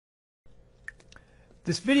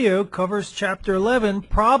This video covers Chapter 11,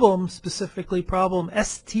 specifically problem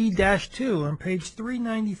ST-2 on page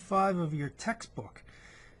 395 of your textbook.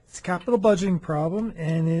 It's a capital budgeting problem,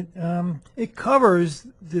 and it covers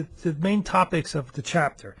the main topics of the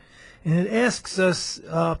chapter. And it asks us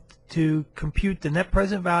to compute the net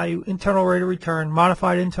present value, internal rate of return,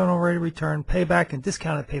 modified internal rate of return, payback, and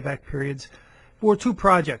discounted payback periods for two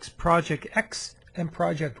projects, Project X and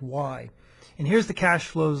Project Y. And here's the cash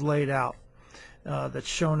flows laid out. That's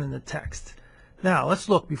shown in the text. Now let's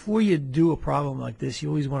look. Before you do a problem like this, you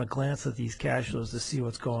always want to glance at these cash flows to see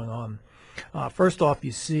what's going on. First off,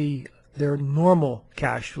 you see they're normal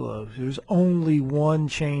cash flows. There's only one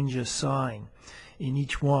change of sign in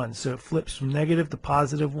each one, so it flips from negative to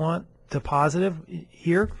positive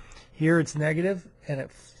here it's negative, and it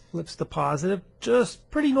flips to positive. Just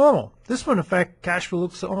pretty normal. This one, in fact, cash flow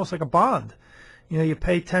looks almost like a bond. You know, you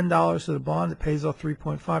pay $10 to the bond, it pays off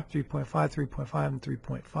 3.5, 3.5, 3.5, and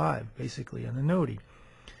 3.5, basically, on the notey.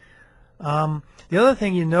 The other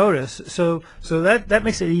thing you notice, so that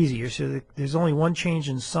makes it easier. So there's only one change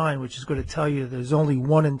in sign, which is going to tell you there's only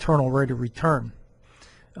one internal rate of return.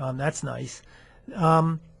 That's nice.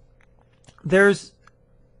 There's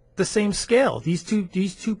the same scale. These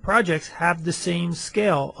two projects have the same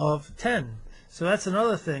scale of 10. So that's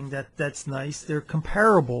another thing that's nice. They're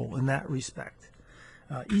comparable in that respect.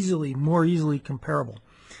 More easily comparable.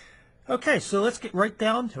 Okay, so let's get right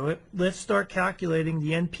down to it. Let's start calculating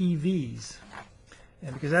the NPVs.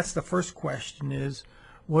 And because that's the first question, is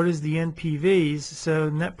what is the NPVs? So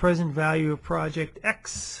net present value of project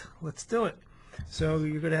X. Let's do it. So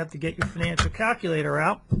you're going to have to get your financial calculator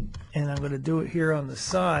out, and I'm going to do it here on the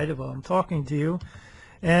side while I'm talking to you.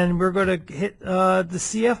 And we're going to hit the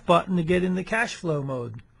CF button to get in the cash flow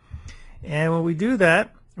mode. And when we do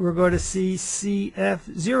that, we're going to see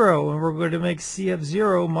CF0, and we're going to make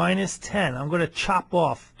CF0 minus 10. I'm going to chop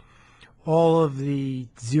off all of the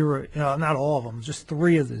zero, not all of them, just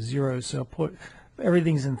 3 of the zeros. So put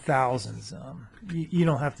everything's in thousands. You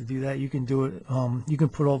don't have to do that. You can do it. You can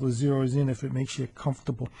put all the zeros in if it makes you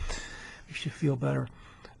comfortable, makes you feel better.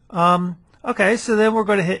 Okay, so then we're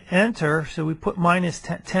going to hit enter. So we put minus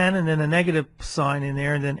 10 and then a negative sign in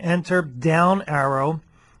there, and then enter, down arrow,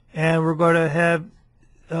 and we're going to have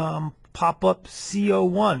pop up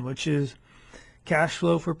CO1, which is cash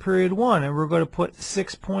flow for period 1, and we're going to put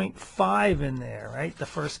 6.5 in there, right? The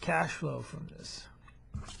first cash flow from this.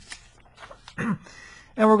 And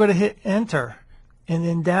we're going to hit enter and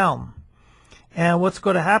then down. And what's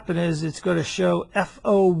going to happen is it's going to show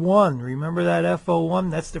FO1. Remember that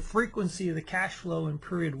FO1? That's the frequency of the cash flow in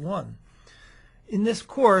period 1. In this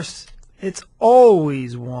course, it's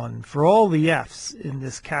always 1 for all the F's in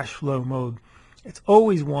this cash flow mode. It's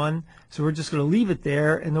always 1, so we're just going to leave it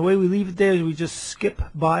there, and the way we leave it there is we just skip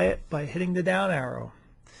by it by hitting the down arrow.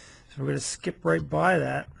 So we're going to skip right by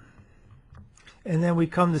that, and then we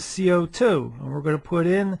come to CO2, and we're going to put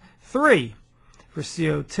in 3. For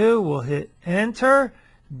CO2, we'll hit enter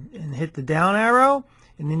and hit the down arrow,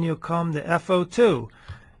 and then you'll come to FO2.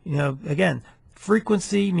 You know, again,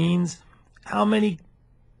 frequency means how many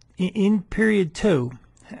in period 2.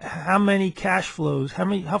 How many cash flows,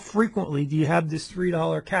 how frequently do you have this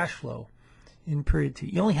 $3 cash flow in period 2?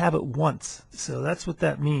 You only have it once, so that's what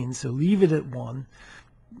that means. So leave it at 1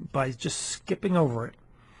 by just skipping over it.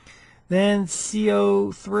 Then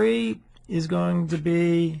CO3 is going to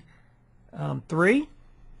be 3.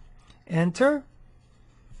 Enter.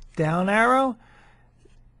 Down arrow.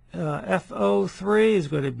 FO3 is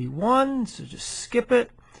going to be 1, so just skip it.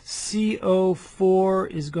 CO4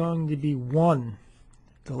 is going to be 1.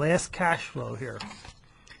 The last cash flow here.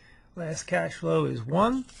 Last cash flow is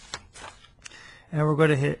 1. And we're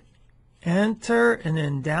going to hit enter and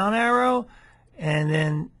then down arrow. And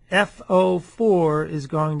then FO4 is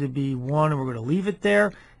going to be 1, and we're going to leave it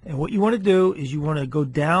there. And what you want to do is you want to go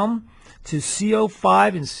down to CO5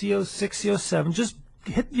 and CO6, CO7. Just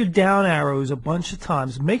hit your down arrows a bunch of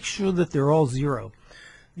times. Make sure that they're all 0.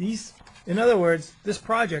 In other words, this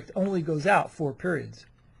project only goes out 4 periods,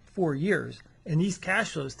 4 years. And these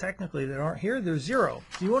cash flows, technically, that aren't here, they're 0.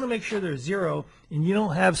 So you want to make sure they're 0, and you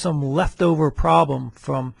don't have some leftover problem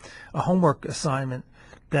from a homework assignment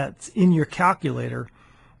that's in your calculator,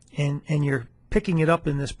 and you're picking it up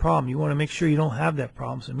in this problem. You want to make sure you don't have that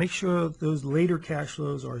problem. So make sure those later cash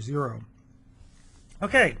flows are 0.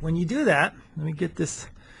 Okay, when you do that, let me get this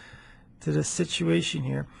to the situation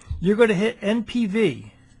here. You're going to hit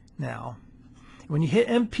NPV now. When you hit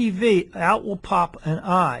NPV, out will pop an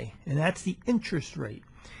I, and that's the interest rate.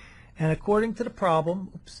 And according to the problem,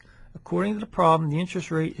 the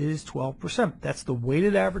interest rate is 12%. That's the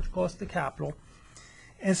weighted average cost of capital.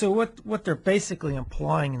 And so what they're basically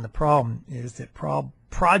implying in the problem is that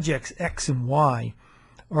projects X and Y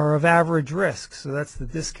are of average risk. So that's the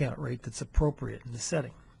discount rate that's appropriate in the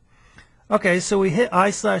setting. Okay, so we hit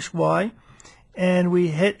I/Y, and we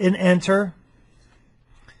hit an enter,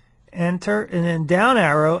 and then down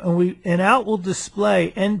arrow, and out will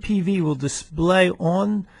display, NPV will display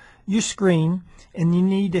on your screen, and you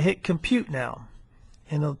need to hit compute now.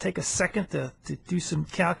 And it'll take a second to do some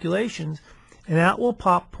calculations, and out will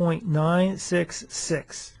pop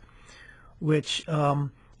 0.966, which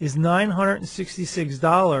is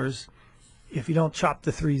 $966 if you don't chop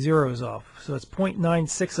the 3 zeros off. So it's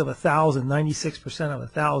 0.96 of 1,000, 96% of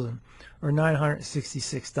 1,000, or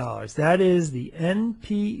 $966. That is the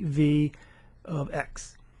NPV of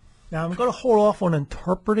X. Now I'm going to hold off on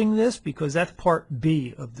interpreting this because that's part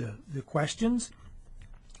B of the questions,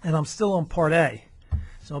 and I'm still on part A.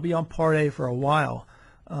 So I'll be on part A for a while,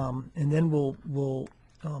 and then we'll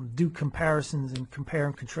do comparisons and compare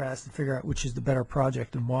and contrast and figure out which is the better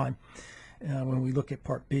project and why when we look at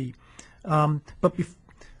part B.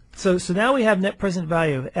 So now we have net present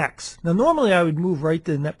value of X. Now normally I would move right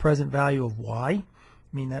to the net present value of Y. I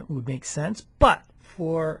mean, that would make sense. But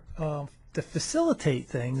for to facilitate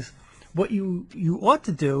things, what you ought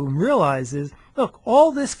to do and realize is, look,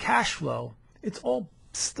 all this cash flow, it's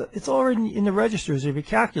already in the registers of your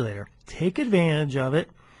calculator. Take advantage of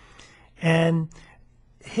it and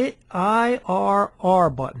hit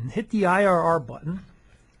IRR button. Hit the IRR button.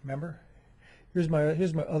 Remember? Here's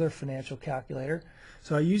my other financial calculator.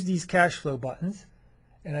 So I use these cash flow buttons,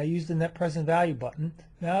 and I use the net present value button.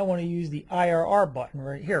 Now I want to use the IRR button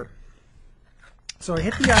right here. So I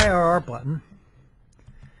hit the IRR button,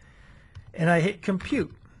 and I hit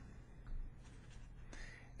compute.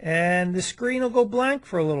 And the screen will go blank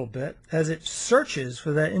for a little bit as it searches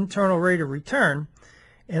for that internal rate of return,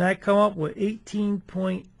 and I come up with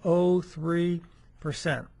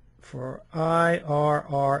 18.03% for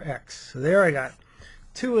IRRX. So there I got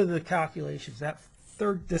two of the calculations.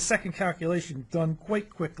 The second calculation done quite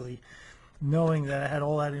quickly, knowing that I had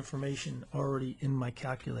all that information already in my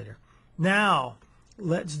calculator. Now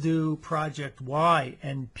let's do project Y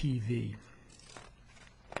NPV,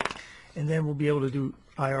 and then we'll be able to do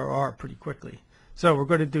IRR pretty quickly. So we're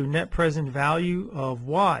going to do net present value of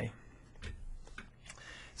Y.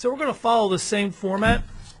 So we're going to follow the same format.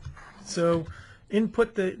 So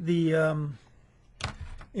input the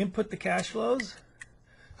cash flows.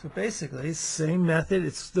 So basically, same method.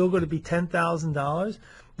 It's still going to be $10,000.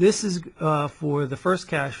 This is for the first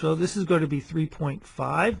cash flow. This is going to be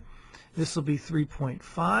 3.5. This will be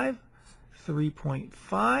 3.5,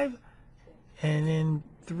 3.5, and then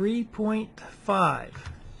 3.5.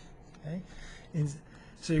 Okay, and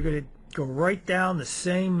so you're going to go right down the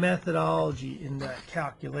same methodology in that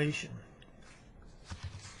calculation.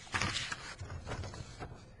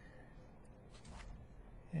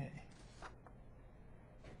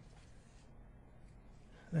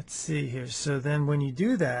 Let's see here. So then when you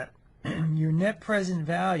do that, your net present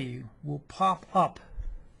value will pop up.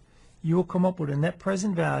 You will come up with a net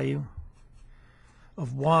present value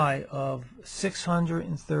of Y of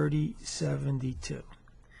 630.72.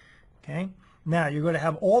 Okay? Now you're going to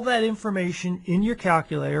have all that information in your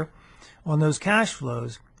calculator on those cash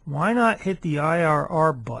flows. Why not hit the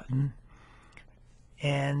IRR button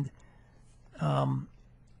and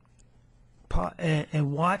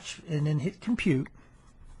watch, and then hit compute,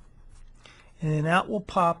 and then out will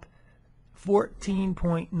pop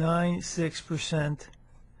 14.96%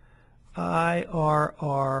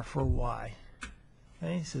 IRR for Y.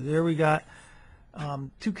 Okay, so there we got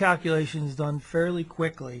two calculations done fairly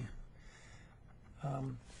quickly.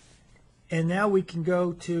 And now we can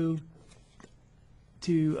go to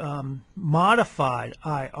modified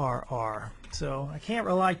IRR. So I can't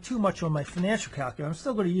rely too much on my financial calculator. I'm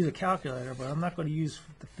still going to use a calculator, but I'm not going to use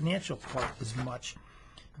the financial part as much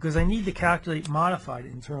because I need to calculate modified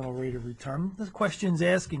internal rate of return. The question's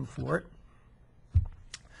asking for it.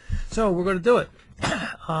 So we're going to do it.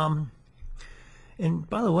 And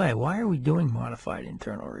by the way, why are we doing modified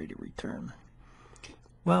internal rate of return?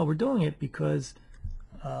 Well, we're doing it because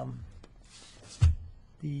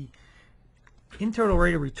the internal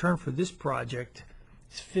rate of return for this project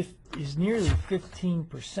is nearly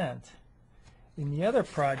 15%. In the other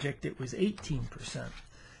project, it was 18%.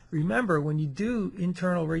 Remember, when you do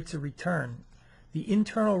internal rates of return, the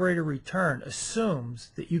internal rate of return assumes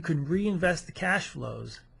that you can reinvest the cash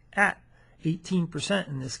flows at 18%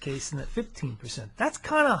 in this case, and at 15%. That's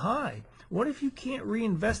kind of high. What if you can't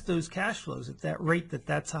reinvest those cash flows at that rate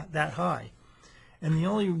that's that high? And the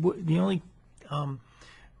only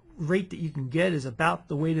rate that you can get is about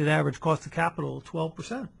the weighted average cost of capital of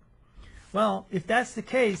 12%. Well, if that's the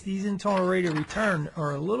case, these internal rate of return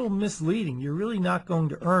are a little misleading. You're really not going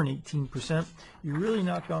to earn 18%. You're really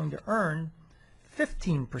not going to earn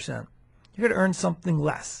 15%. You're going to earn something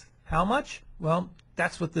less. How much? Well,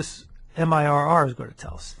 that's what this MIRR is going to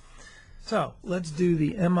tell us. So let's do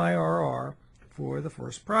the MIRR for the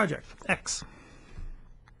first project, X.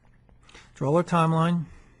 Draw our timeline.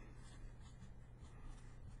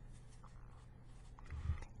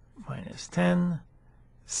 Minus 10.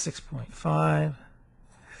 6.5,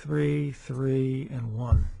 3, 3, and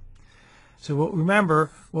 1. So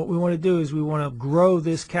remember, what we want to do is we want to grow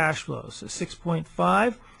this cash flow. So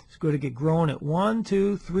 6.5 is going to get grown at 1,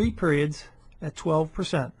 2, 3 periods at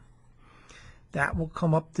 12%. That will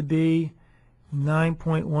come up to be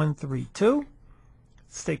 9.132.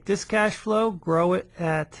 Let's take this cash flow, grow it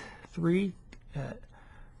at 2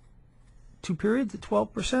 periods at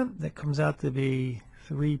 12%. That comes out to be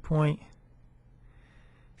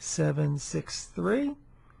 3.763.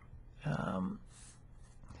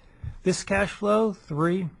 This cash flow,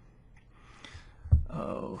 3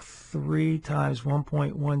 times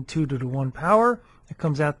 1.12 to the 1 power, it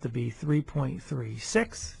comes out to be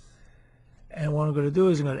 3.36. And what I'm going to do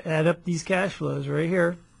is I'm going to add up these cash flows right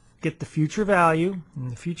here, get the future value,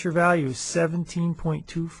 and the future value is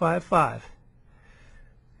 17.255.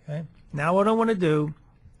 Okay. Now what I want to do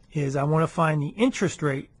is I want to find the interest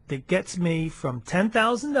rate that gets me from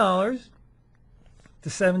 $10,000 to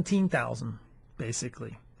 $17,000,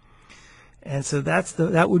 basically. And so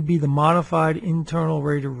that would be the modified internal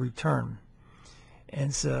rate of return.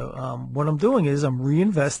 And so what I'm doing is I'm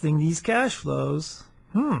reinvesting these cash flows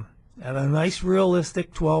at a nice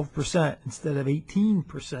realistic 12% instead of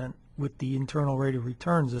 18% with the internal rate of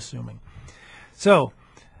returns assuming. So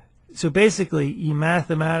basically,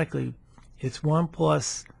 mathematically, it's 1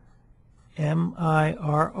 plus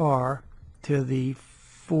MIRR to the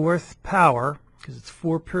 4th power, because it's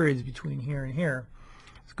 4 periods between here and here,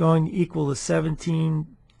 it's going to equal to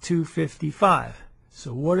 17,255.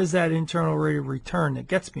 So what is that internal rate of return that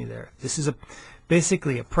gets me there? This is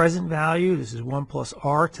basically a present value. This is 1 plus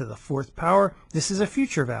R to the 4th power. This is a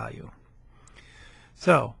future value.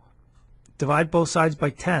 So divide both sides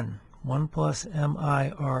by 10. 1 plus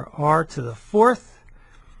MIRR to the 4th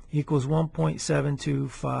equals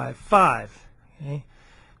 1.7255. Okay.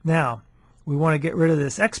 Now, we want to get rid of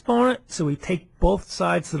this exponent, so we take both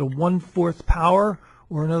sides to the 1/4 power,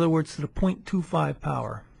 or in other words, to the 0.25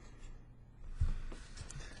 power.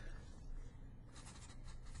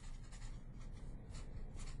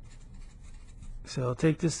 So I'll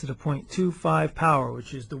take this to the 0.25 power,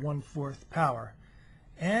 which is the 1/4 power.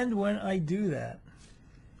 And when I do that,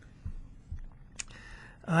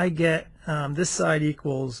 I get this side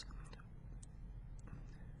equals,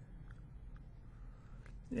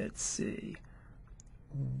 let's see,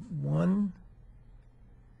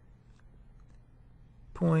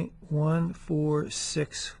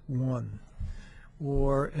 1.1461,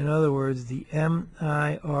 or in other words, the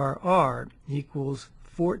MIRR equals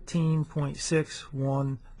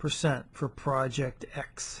 14.61% for project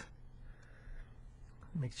X.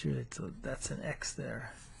 Make sure that's an X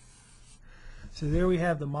there. So there we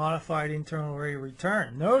have the modified internal rate of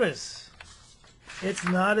return. Notice it's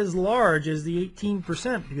not as large as the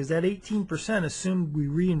 18%, because that 18% assumed we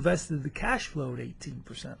reinvested the cash flow at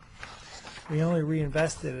 18%. We only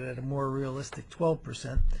reinvested it at a more realistic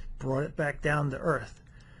 12%, brought it back down to earth.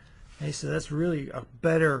 Okay, so that's really a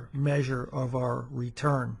better measure of our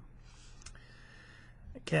return.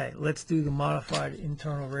 Okay, let's do the modified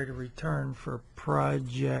internal rate of return for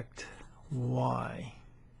project Y.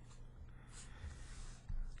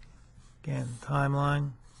 Again,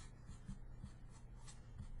 timeline.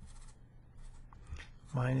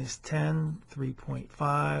 Minus 10,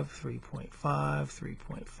 3.5, 3.5,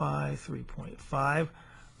 3.5, 3.5.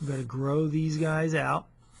 We're going to grow these guys out.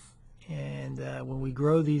 And when we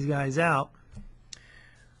grow these guys out,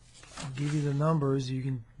 I'll give you the numbers. You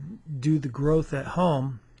can do the growth at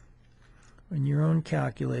home in your own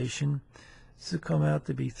calculation. This will come out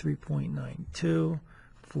to be 3.92,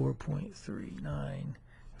 4.39,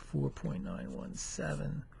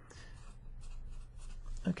 4.917.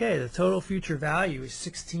 Okay, the total future value is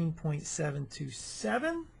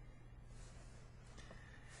 16.727.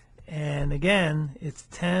 And again, it's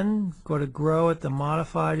 10. Going to grow at the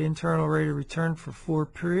modified internal rate of return for 4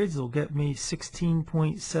 periods. It'll get me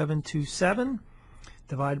 16.727.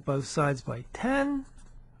 Divide both sides by 10.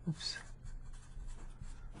 Oops.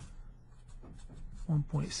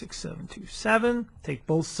 1.6727. Take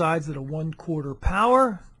both sides at a 1/4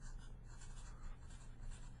 power.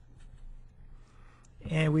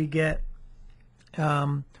 and we get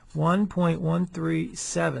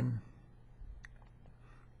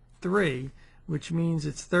 1.1373, which means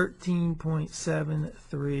it's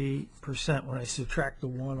 13.73% when I subtract the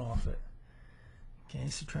 1 off it. Okay,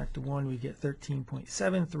 subtract the 1, we get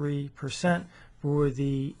 13.73% for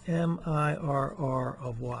the MIRR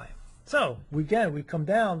of Y. So we come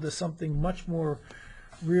down to something much more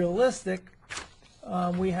realistic.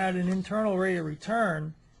 We had an internal rate of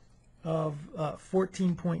return of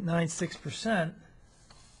 14.96%.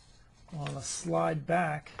 On a slide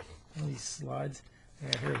back, one of these slides,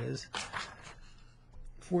 yeah, here it is,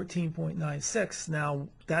 14.96. Now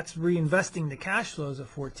that's reinvesting the cash flows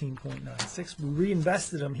of 14.96. We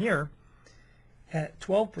reinvested them here at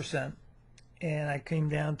 12%, and I came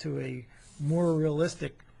down to a more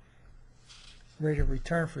realistic rate of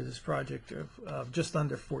return for this project of just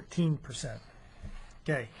under 14%.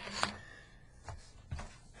 Okay.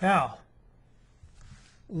 Now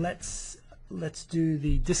let's do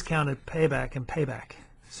the discounted payback and payback.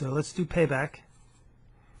 So let's do payback,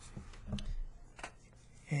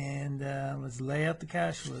 and let's lay out the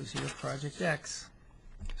cash flows here, Project X.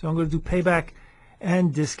 So I'm going to do payback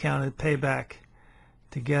and discounted payback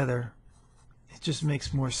together. It just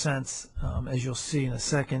makes more sense, as you'll see in a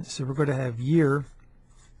second. So we're going to have year,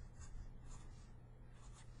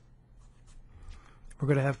 we're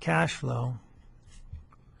going to have cash flow,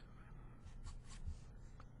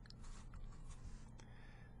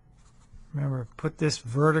 remember, put this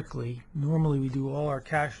vertically. Normally we do all our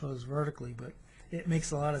cash flows vertically, but it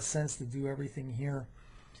makes a lot of sense to do everything here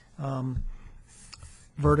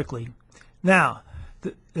vertically. Now,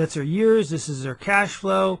 that's our years. This is our cash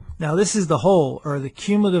flow. Now, this is the whole, or the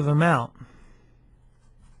cumulative amount.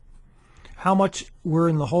 How much we're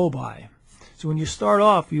in the hole by. So when you start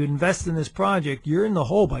off, you invest in this project, you're in the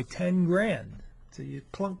hole by 10 grand. So you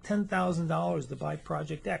plunk $10,000 to buy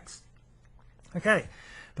Project X. Okay.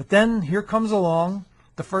 But then here comes along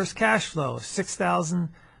the first cash flow of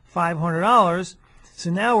 $6,500. So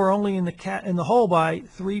now we're only in the hole by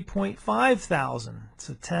 3.5 thousand.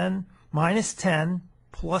 So 10 minus 10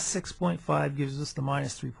 plus 6.5 gives us the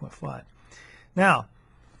minus 3.5. Now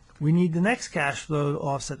we need the next cash flow to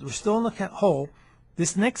offset. We're still in the hole.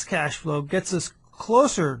 This next cash flow gets us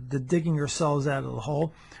closer to digging ourselves out of the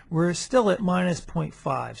hole. We're still at minus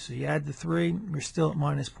 0.5. So you add the 3, we're still at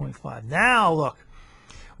minus 0.5. Now look.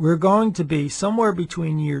 We're going to be somewhere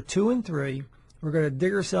between year 2 and 3. We're going to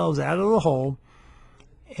dig ourselves out of the hole,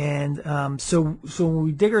 and so when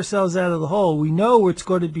we dig ourselves out of the hole, we know it's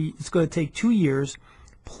going to take 2 years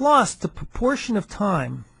plus the proportion of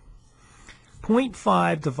time,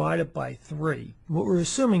 0.5 divided by 3. What we're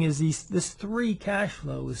assuming is this 3 cash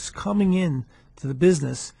flow is coming in to the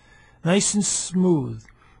business nice and smooth.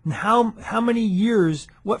 And how many years?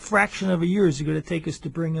 What fraction of a year is it going to take us to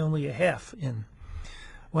bring only a half in?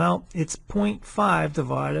 Well, it's 0.5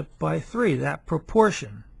 divided by 3, that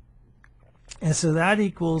proportion. And so that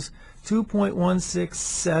equals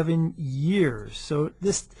 2.167 years. So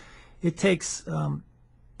it takes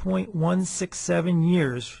 0.167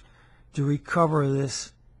 years to recover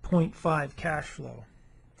this 0.5 cash flow,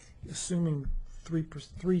 assuming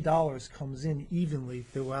 $3 comes in evenly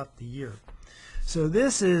throughout the year. So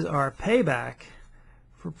this is our payback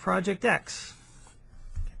for Project X.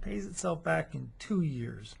 Pays itself back in 2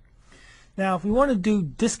 years. Now, if we want to do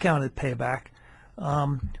discounted payback,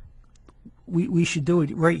 we should do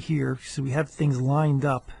it right here, so we have things lined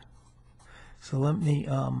up. So let me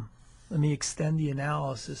extend the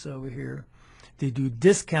analysis over here to do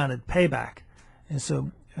discounted payback. And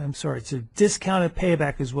so so discounted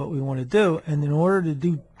payback is what we want to do, and in order to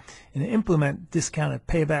do and implement discounted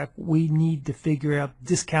payback, we need to figure out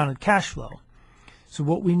discounted cash flow. So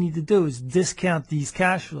what we need to do is discount these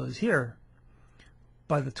cash flows here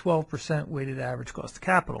by the 12% weighted average cost of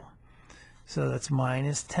capital. So that's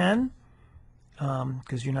minus 10,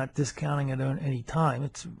 because you're not discounting it on any time.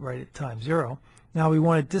 It's right at time 0. Now we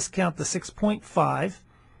want to discount the 6.5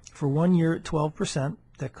 for 1 year at 12%.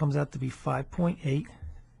 That comes out to be 5.8.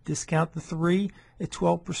 Discount the 3 at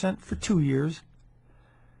 12% for 2 years,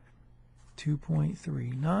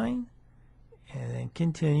 2.39, and then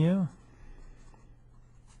continue.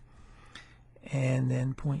 And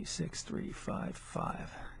then 0.6355.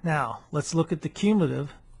 Now, let's look at the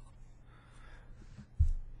cumulative.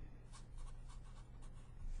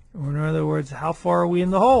 Or in other words, how far are we in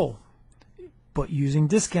the hole? But using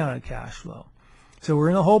discounted cash flow. So we're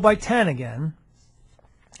in the hole by 10 again.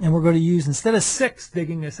 And we're going to use, instead of 6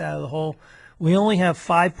 digging us out of the hole, we only have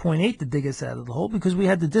 5.8 to dig us out of the hole because we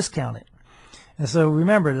had to discount it. And so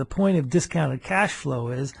remember, the point of discounted cash flow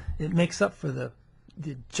is it makes up for the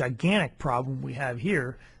the gigantic problem we have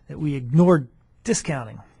here, that we ignored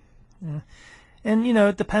discounting. And, you know,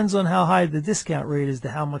 it depends on how high the discount rate is to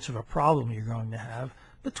how much of a problem you're going to have.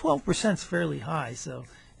 But 12% is fairly high, so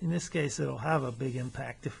in this case it'll have a big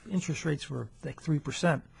impact. If interest rates were like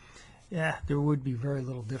 3%, yeah, there would be very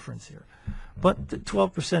little difference here. But the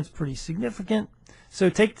 12% is pretty significant. So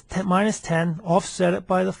take the 10, minus 10, offset it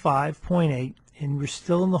by the 5.8, and we're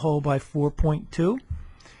still in the hole by 4.2.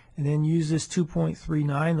 And then use this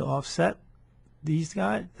 2.39 to offset these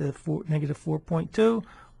guys, the negative 4.2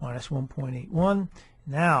 minus 1.81.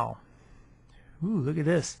 Now, ooh, look at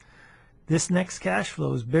this. This next cash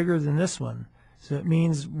flow is bigger than this one. So it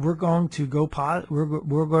means we're going to go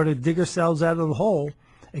we're going to dig ourselves out of the hole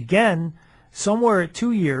again somewhere at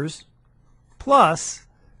 2 years, plus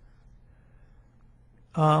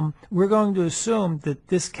we're going to assume that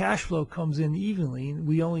this cash flow comes in evenly, and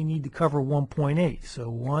we only need to cover 1.8.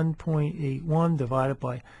 So 1.81 divided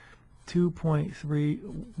by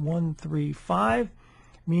 2.3135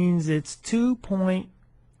 means it's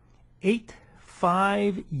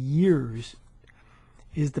 2.85 years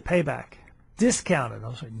is the payback. Discounted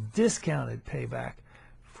payback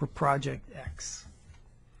for Project X.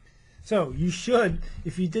 So you should,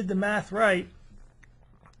 if you did the math right,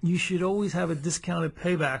 you should always have a discounted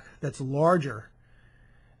payback that's larger.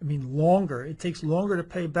 I mean, longer. It takes longer to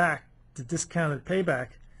pay back the discounted payback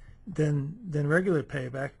than regular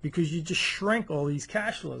payback, because you just shrink all these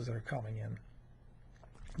cash flows that are coming in.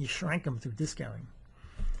 You shrink them through discounting.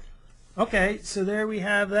 Okay, so there we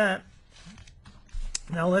have that.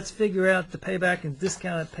 Now let's figure out the payback and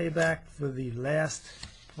discounted payback for the last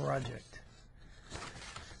project.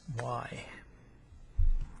 Y.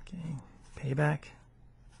 Okay, payback.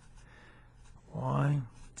 Y.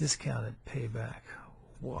 Discounted payback.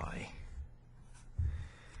 Y.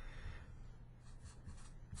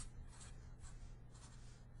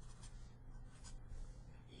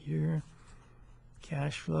 Year.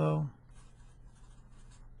 Cash flow.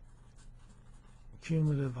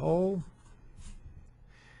 Cumulative whole.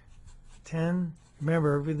 10.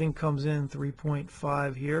 Remember, everything comes in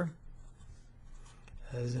 3.5 here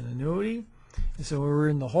as an annuity. And so we're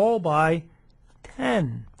in the hole by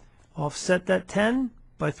 10. Offset that 10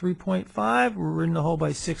 by 3.5. We're in the hole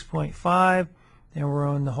by 6.5. And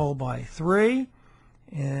we're in the hole by 3.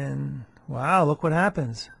 And wow, look what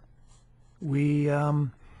happens. We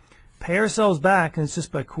pay ourselves back, and it's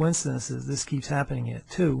just by coincidence that this keeps happening at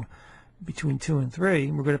 2, between 2 and 3.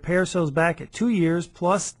 We're going to pay ourselves back at 2 years,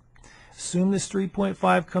 plus assume this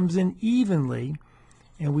 3.5 comes in evenly,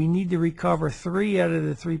 and we need to recover 3 out of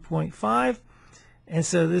the 3.5, and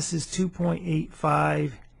so this is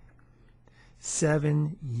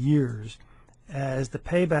 2.857 years as the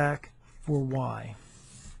payback for Y.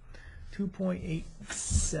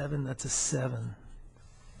 2.87, that's a 7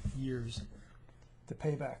 years to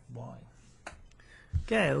payback Y.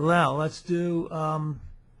 Okay, well, let's do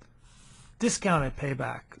discounted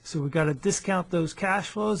payback. So we've got to discount those cash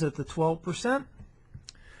flows at the 12%.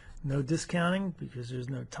 No discounting because there's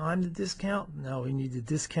no time to discount. Now we need to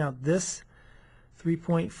discount this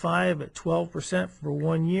 3.5 at 12% for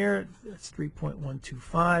 1 year. That's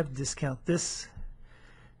 3.125. Discount this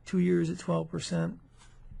 2 years at 12%,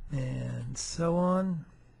 and so on.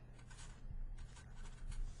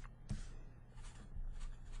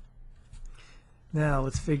 Now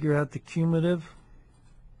let's figure out the cumulative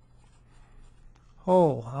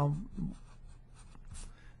hole.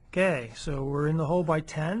 Okay, so we're in the hole by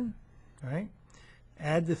 10, right?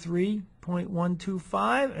 Add the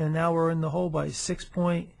 3.125, and now we're in the hole by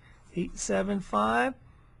 6.875.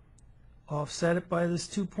 Offset it by this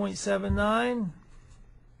 2.79.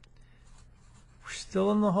 We're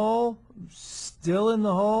still in the hole. Still in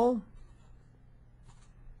the hole.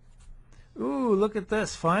 Ooh, look at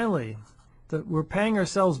this, finally. We're paying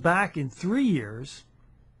ourselves back in 3 years.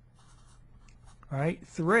 All right,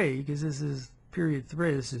 3, because this is period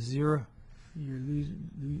 3. This is 0. You're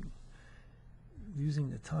losing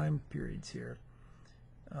the time periods here.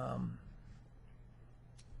 Let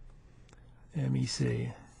me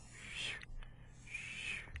see.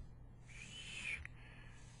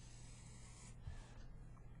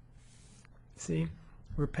 See,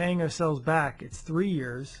 we're paying ourselves back. It's 3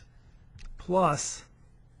 years plus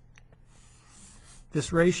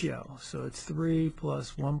this ratio. So it's 3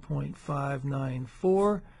 plus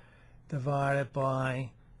 1.594 divided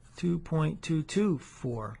by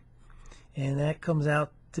 2.224. And that comes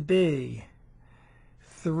out to be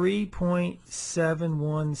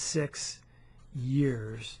 3.716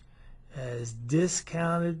 years as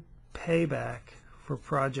discounted payback for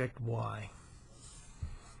Project Y.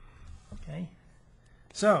 Okay,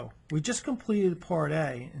 So we just completed Part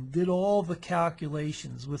A and did all the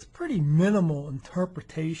calculations with pretty minimal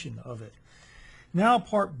interpretation of it. Now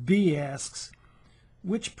Part B asks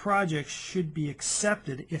which projects should be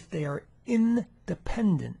accepted if they are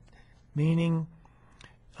independent, meaning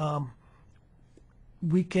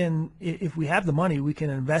we can, if we have the money, we can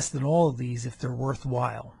invest in all of these if they're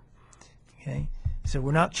worthwhile. Okay, so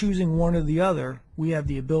we're not choosing one or the other. We have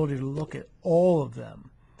the ability to look at all of them.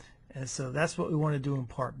 And so that's what we want to do in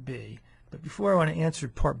Part B. But before I want to answer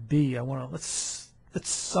Part B, I want to let's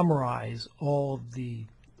summarize all the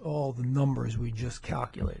numbers we just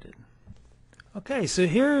calculated. Okay, so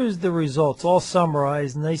here's the results, all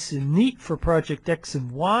summarized, nice and neat for Project X and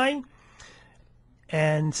Y.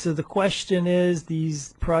 And so the question is,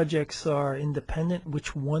 these projects are independent.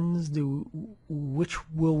 Which ones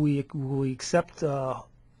will we accept?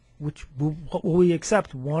 What will we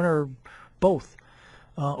accept? One or both?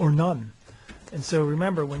 Or none. And so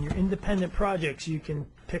remember, when you're independent projects, you can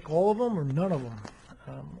pick all of them or none of them,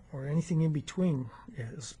 or anything in between,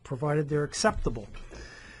 provided they're acceptable.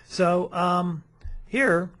 So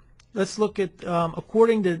here, let's look at,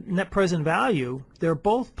 according to net present value, they're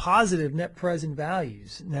both positive net present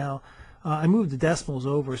values. Now, I moved the decimals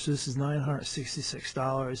over, so this is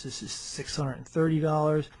 $966, this is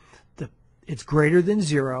 $630. It's greater than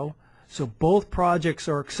zero, so both projects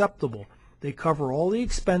are acceptable. They cover all the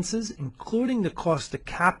expenses, including the cost of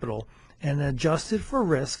capital, and adjusted for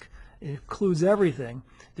risk. It includes everything.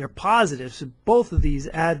 They're positive, so both of these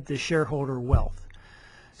add to shareholder wealth.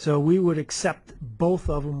 So we would accept both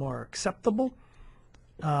of them are acceptable.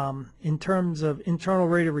 In terms of internal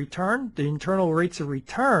rate of return, the internal rates of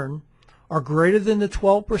return are greater than the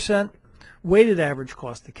 12% weighted average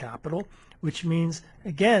cost of capital, which means,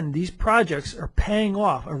 again, these projects are paying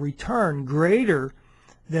off a return greater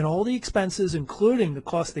than all the expenses, including the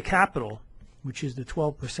cost of capital, which is the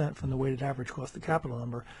 12% from the weighted average cost of capital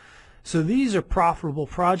number. So these are profitable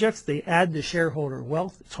projects. They add to shareholder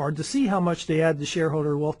wealth. It's hard to see how much they add to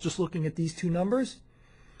shareholder wealth just looking at these two numbers.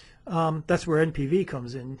 That's where NPV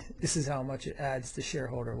comes in. This is how much it adds to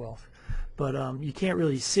shareholder wealth. But you can't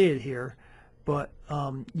really see it here. But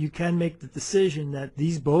you can make the decision that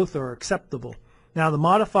these both are acceptable. Now, the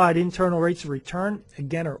modified internal rates of return,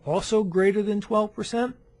 again, are also greater than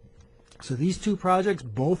 12%. So these two projects,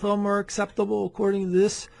 both of them are acceptable according to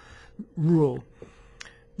this rule.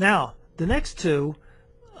 Now, the next two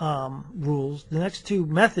rules, the next two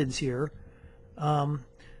methods here,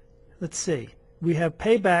 let's see. We have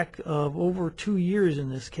payback of over 2 years in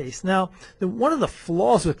this case. Now, one of the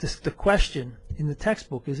flaws with the question in the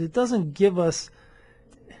textbook is it doesn't give us,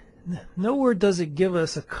 nowhere does it give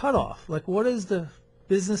us a cutoff. Like, what is the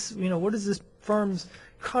business, what is this firm's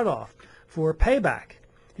cutoff for payback?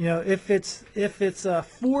 If it's a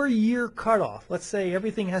 4-year cutoff, let's say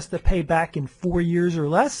everything has to pay back in 4 years or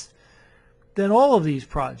less, then all of these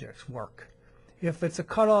projects work. If it's a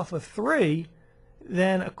cutoff of 3,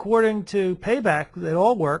 then according to payback, it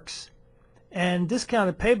all works. And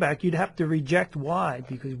discounted payback, you'd have to reject Y,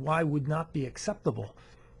 because Y would not be acceptable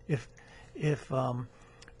if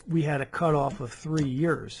we had a cutoff of 3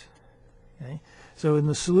 years. Okay? So in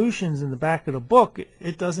the solutions in the back of the book,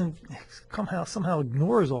 it doesn't somehow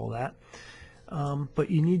ignores all that,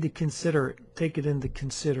 but you need to take it into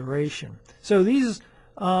consideration. So these,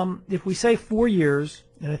 if we say 4 years,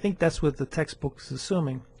 and I think that's what the textbook is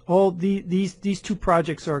assuming, all these two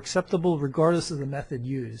projects are acceptable regardless of the method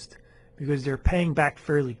used, because they're paying back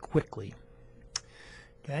fairly quickly.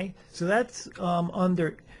 Okay, so that's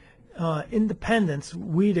under independence.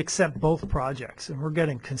 We'd accept both projects, and we're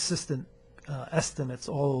getting consistent estimates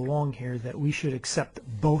all along here that we should accept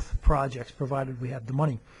both projects provided we have the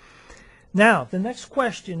money. Now, the next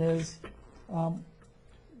question is,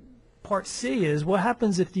 Part C is, what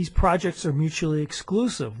happens if these projects are mutually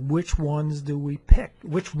exclusive? Which ones do we pick?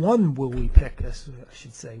 Which one will we pick, I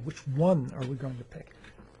should say. Which one are we going to pick?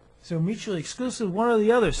 So mutually exclusive, one or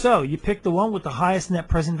the other. So you pick the one with the highest net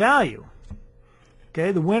present value.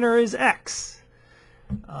 Okay, the winner is X.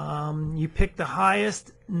 You pick the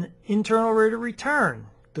highest internal rate of return.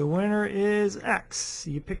 The winner is X.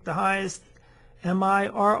 You pick the highest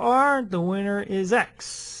MIRR. The winner is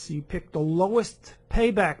X. You pick the lowest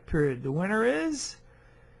payback period. The winner is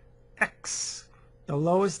X. The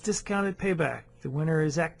lowest discounted payback. The winner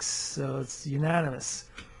is X. So it's unanimous.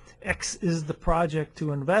 X is the project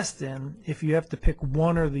to invest in if you have to pick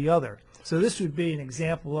one or the other. So this would be an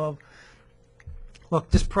example of, look,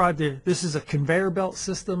 this project, this is a conveyor belt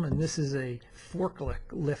system and this is a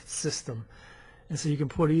forklift system. And so you can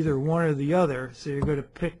put either one or the other. So you're going to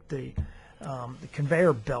pick the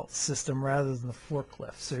conveyor belt system rather than the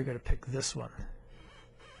forklift. So you're going to pick this one.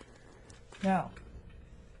 Now,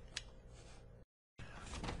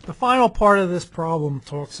 the final part of this problem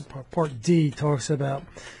part D talks about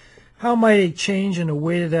how might a change in the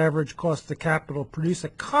weighted average cost of capital produce a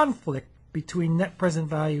conflict between net present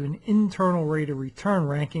value and internal rate of return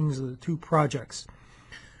rankings of the two projects.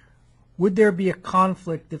 Would there be a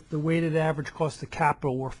conflict if the weighted average cost of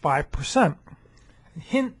capital were 5%?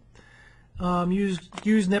 Hint,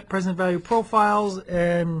 use net present value profiles,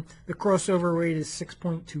 and the crossover rate is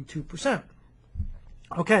 6.22%.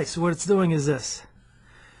 Okay, so what it's doing is this.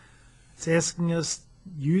 It's asking us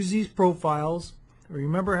use these profiles.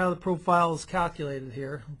 Remember how the profile is calculated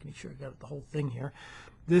here. Let me make sure I got the whole thing here.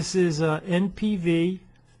 This is NPV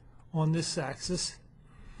on this axis.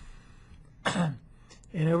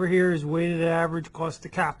 And over here is weighted average cost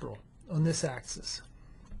of capital on this axis.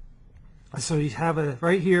 So you have it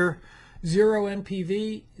right here, 0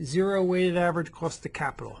 NPV, 0 weighted average cost of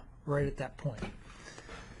capital, right at that point.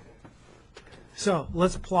 So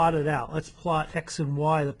let's plot it out. Let's plot X and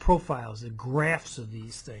Y, the profiles, the graphs of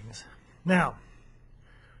these things. Now,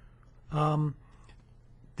 the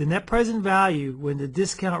net present value when the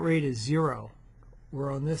discount rate is 0,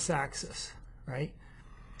 we're on this axis, right?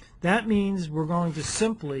 That means we're going to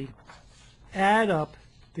simply add up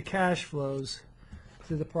the cash flows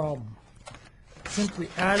to the problem. Simply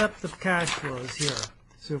add up the cash flows here.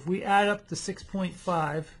 So if we add up the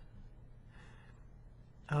 6.5,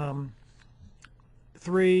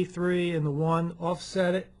 3, and the 1,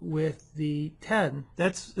 offset it with the 10,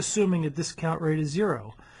 that's assuming a discount rate is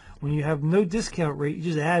 0. When you have no discount rate, you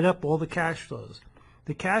just add up all the cash flows.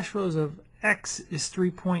 The cash flows of X is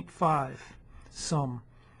 3.5 sum.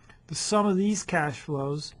 The sum of these cash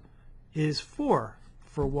flows is 4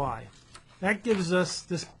 for Y. That gives us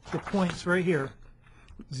the points right here.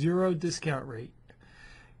 0 discount rate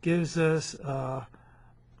gives us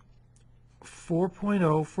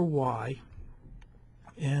 4.0 for Y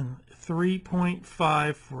and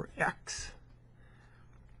 3.5 for X.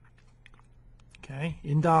 Okay,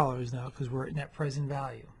 in dollars now because we're at net present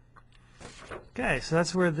value. Okay, so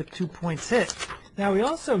that's where the 2 points hit. Now we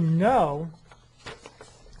also know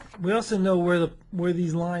where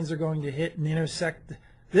these lines are going to hit and intersect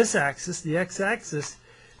this axis, the x-axis,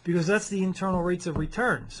 because that's the internal rates of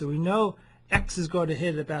return. So we know X is going to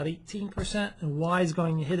hit about 18% and Y is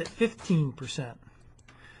going to hit at 15%.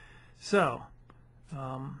 So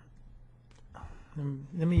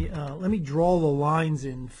let me draw the lines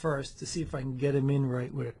in first to see if I can get them in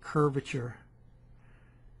right with a curvature.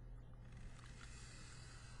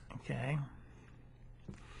 Okay,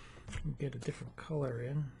 get a different color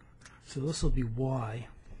in. So this will be Y,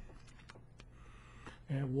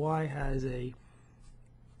 and Y has a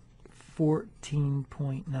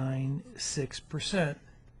 14.96%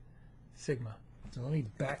 sigma. So let me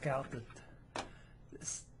back out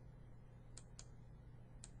this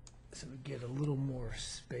so we get a little more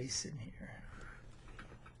space in here.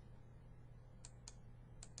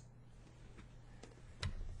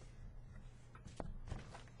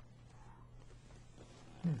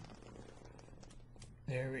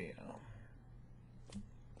 There we go.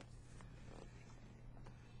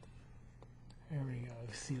 There we go.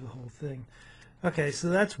 See the whole thing. Okay, so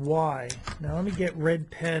that's Y. Now let me get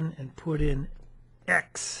red pen and put in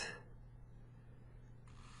X.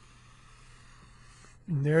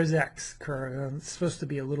 And there's X curve. It's supposed to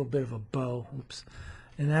be a little bit of a bow. Oops.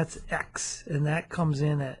 And that's X. And that comes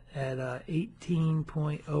in at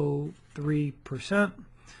 18.03%.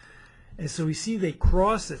 And so we see they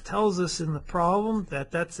cross. It tells us in the problem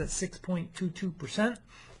that that's at 6.22%.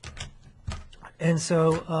 And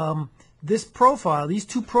so this profile, these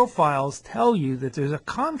two profiles tell you that there's a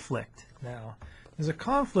conflict now. There's a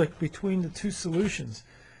conflict between the two solutions.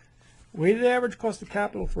 Weighted average cost of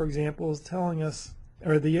capital, for example, is telling us,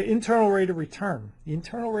 or the internal rate of return. The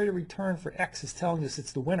internal rate of return for X is telling us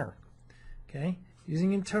it's the winner. Okay?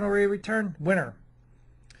 Using internal rate of return, winner.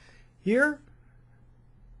 Here,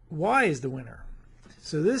 Y is the winner.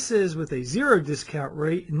 So this is with a 0 discount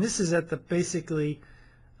rate, and this is at the basically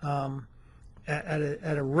at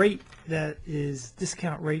a rate that is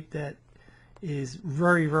discount rate that is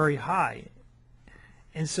very, very high.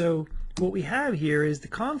 And so what we have here is the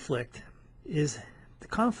conflict's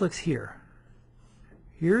here.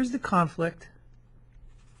 Here's the conflict.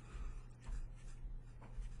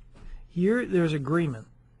 Here there's agreement.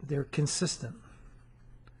 They're consistent.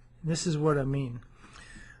 And this is what I mean.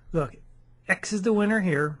 Look, X is the winner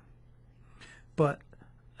here, but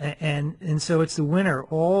and so it's the winner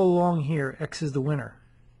all along here. X is the winner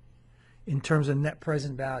in terms of net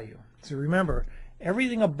present value. So remember,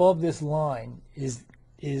 everything above this line is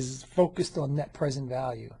focused on net present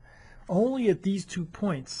value. Only at these 2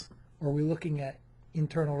 points or are we looking at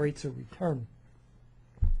internal rates of return?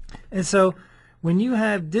 And so when you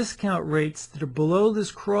have discount rates that are below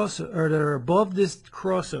this or that are above this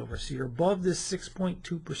crossover, so you're above this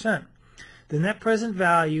 6.2%, the net present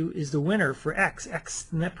value is the winner for X.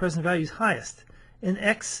 The net present value is highest. And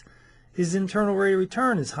X, his internal rate of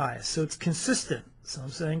return is highest. So it's consistent. So I'm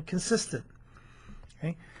saying consistent.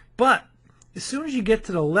 Okay? But as soon as you get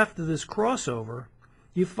to the left of this crossover,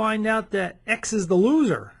 you find out that X is the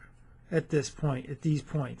loser at this point, at these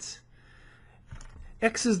points.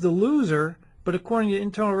 X is the loser, but according to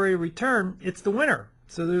internal rate of return, it's the winner.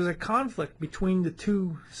 So there's a conflict between the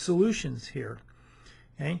two solutions here.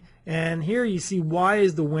 Okay? And here you see Y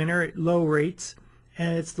is the winner at low rates,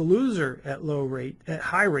 and it's the loser at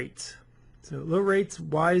high rates. So low rates,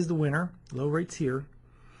 Y is the winner. Low rates here,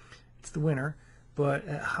 it's the winner. But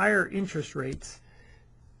at higher interest rates,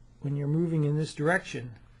 when you're moving in this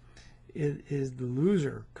direction, it is the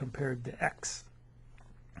loser compared to X.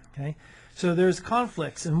 Okay, so there's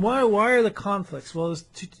conflicts, and why are the conflicts? Well,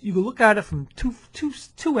 you can look at it from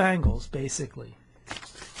two angles, basically.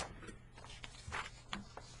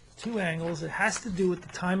 Two angles. It has to do with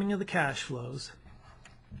the timing of the cash flows,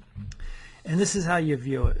 and this is how you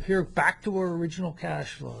view it. Here, back to our original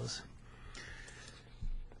cash flows.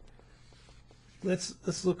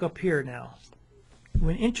 Let's look up here now.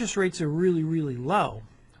 When interest rates are really, really low,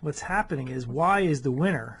 what's happening is Y is the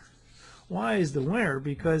winner. Y is the winner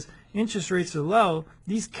because interest rates are low.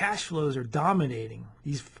 These cash flows are dominating.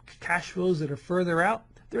 These cash flows that are further out,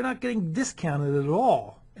 they're not getting discounted at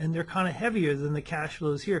all, and they're kind of heavier than the cash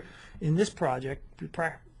flows here. In this project,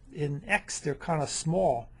 in X, they're kind of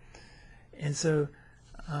small, and so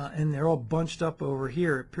and they're all bunched up over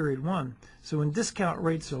here at period 1. So when discount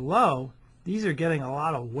rates are low, these are getting a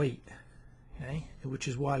lot of weight, okay, which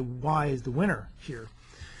is why Y is the winner here.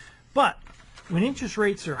 But when interest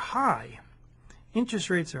rates are high,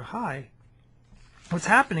 what's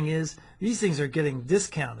happening is these things are getting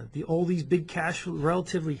discounted. All these big cash,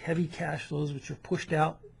 relatively heavy cash flows, which are pushed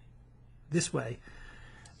out this way,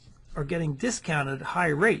 are getting discounted at high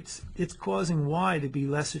rates. It's causing Y to be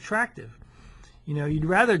less attractive. You know, you'd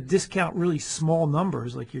rather discount really small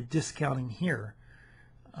numbers like you're discounting here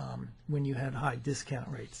when you had high discount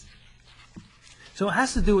rates. So it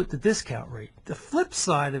has to do with the discount rate. The flip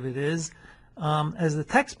side of it is, as the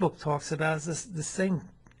textbook talks about, is the same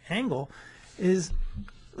angle, is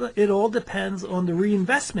it all depends on the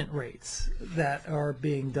reinvestment rates that are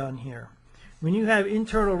being done here. When you have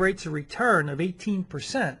internal rates of return of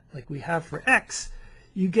 18%, like we have for X,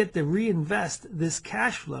 you get to reinvest this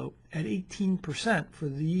cash flow at 18% for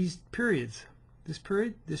these periods. This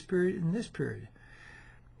period, and this period.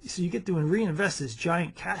 So you get to reinvest this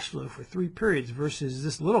giant cash flow for 3 periods versus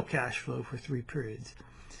this little cash flow for 3 periods.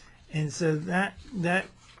 And so that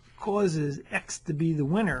causes X to be the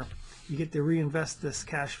winner. You get to reinvest this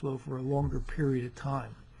cash flow for a longer period of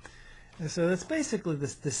time. And so that's basically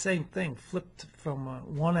the same thing, flipped from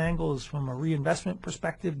one angle is from a reinvestment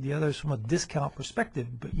perspective, the other is from a discount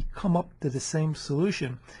perspective, but you come up to the same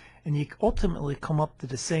solution, and you ultimately come up to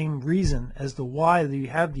the same reason as to why you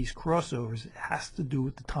have these crossovers. It has to do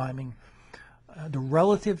with the timing, the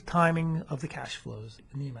relative timing of the cash flows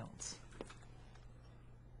and the amounts.